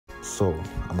So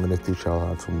I'm gonna teach y'all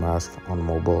how to mask on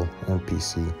mobile and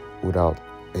PC without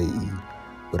AE,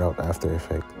 without After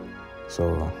Effects.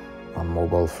 So on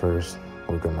mobile first,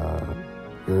 you're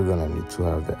gonna need to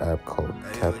have the app called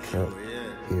CapCut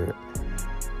here.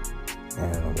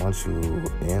 And once you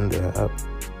in the app,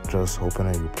 just open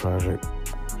a new project.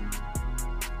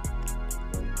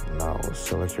 Now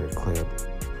select your clip,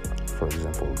 for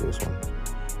example this one.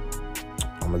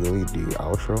 I'm gonna delete the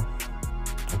outro.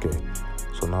 Okay,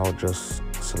 so now just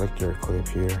select your clip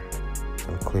here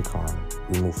and click on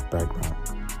remove background.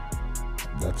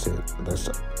 That's it. That's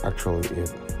actually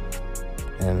it.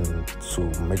 And to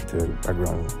make the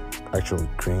background actually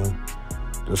green,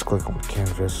 just click on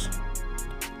canvas,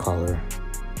 color,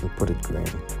 and put it green.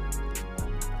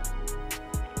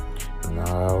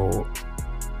 Now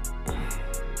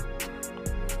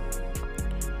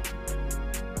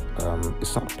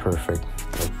it's not perfect,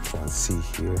 like you can see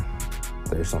here.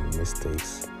 There's some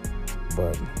mistakes,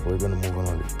 but we're gonna move on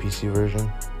to the PC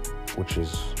version, which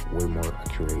is way more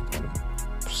accurate and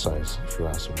precise, if you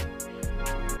ask me.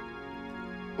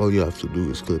 All you have to do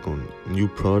is click on new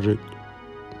project,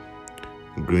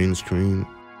 green screen,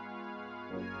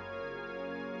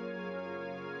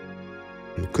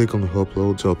 and click on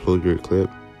upload to upload your clip.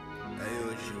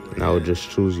 Now just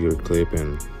choose your clip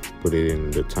and put it in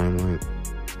the timeline,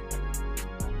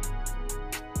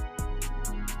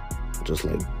 just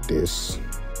like this.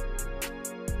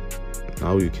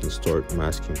 Now you can start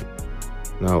masking.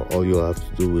 Now all you'll have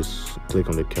to do is click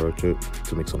on the character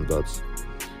to make some dots,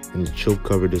 and it should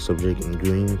cover the subject in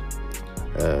green.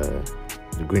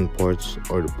 The green parts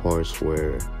are the parts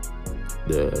where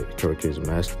the character is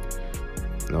masked.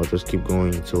 Now just keep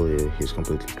going until he's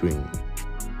completely green.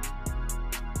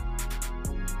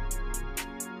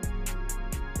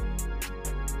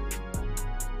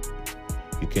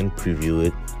 You can preview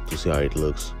it to see how it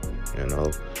looks and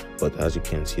all, but as you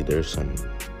can see, there's some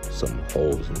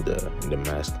holes in the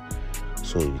mask.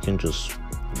 So you can just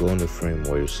go in the frame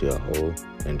where you see a hole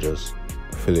and just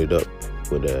fill it up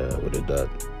with a dot,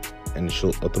 and it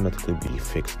should automatically be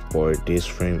fixed for this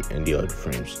frame and the other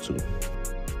frames too.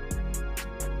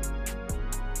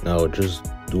 Now just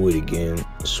do it again,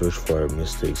 search for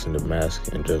mistakes in the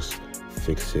mask and just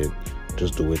fix it.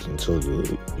 Just do it until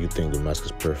you think the mask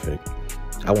is perfect.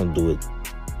 I won't do it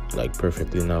like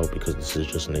perfectly now because this is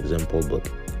just an example, but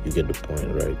you get the point,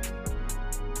 right?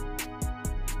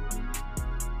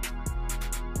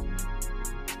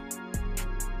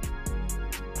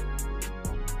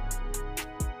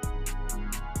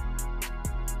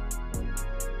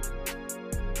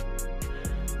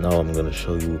 Now I'm gonna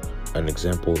show you an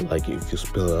example, like if you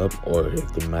spill up or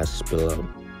if the mask spill up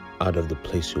out of the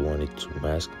place you want it to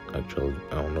mask. Actually,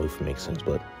 I don't know if it makes sense,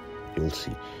 but you'll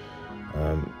see.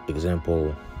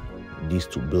 Example, these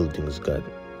two buildings got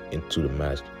into the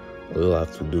mask. All you'll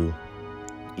have to do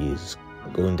is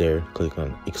go in there, click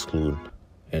on exclude,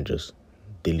 and just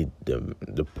delete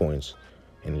the points,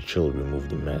 and it should remove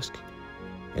the mask,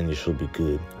 and it should be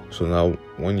good. So now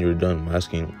when you're done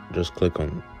masking, just click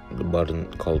on the button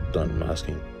called done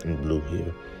masking in blue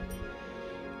here,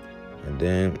 and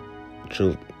then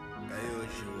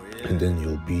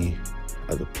you'll be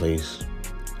at the place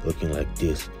looking like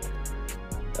this.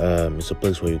 It's a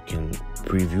place where you can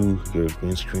preview your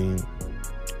green screen,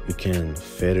 you can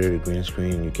feather the green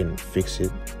screen, you can fix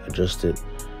it, adjust it,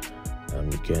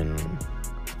 you can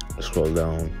scroll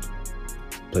down,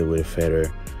 play with a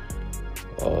feather,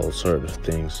 all sort of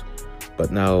things.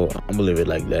 But now I'm gonna leave it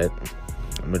like that.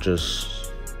 I'm gonna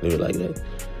just leave it like that.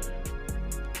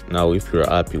 Now if you're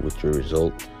happy with your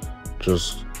result,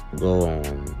 just go on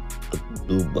the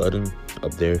blue button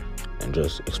up there and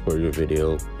just export your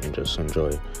video and just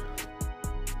enjoy.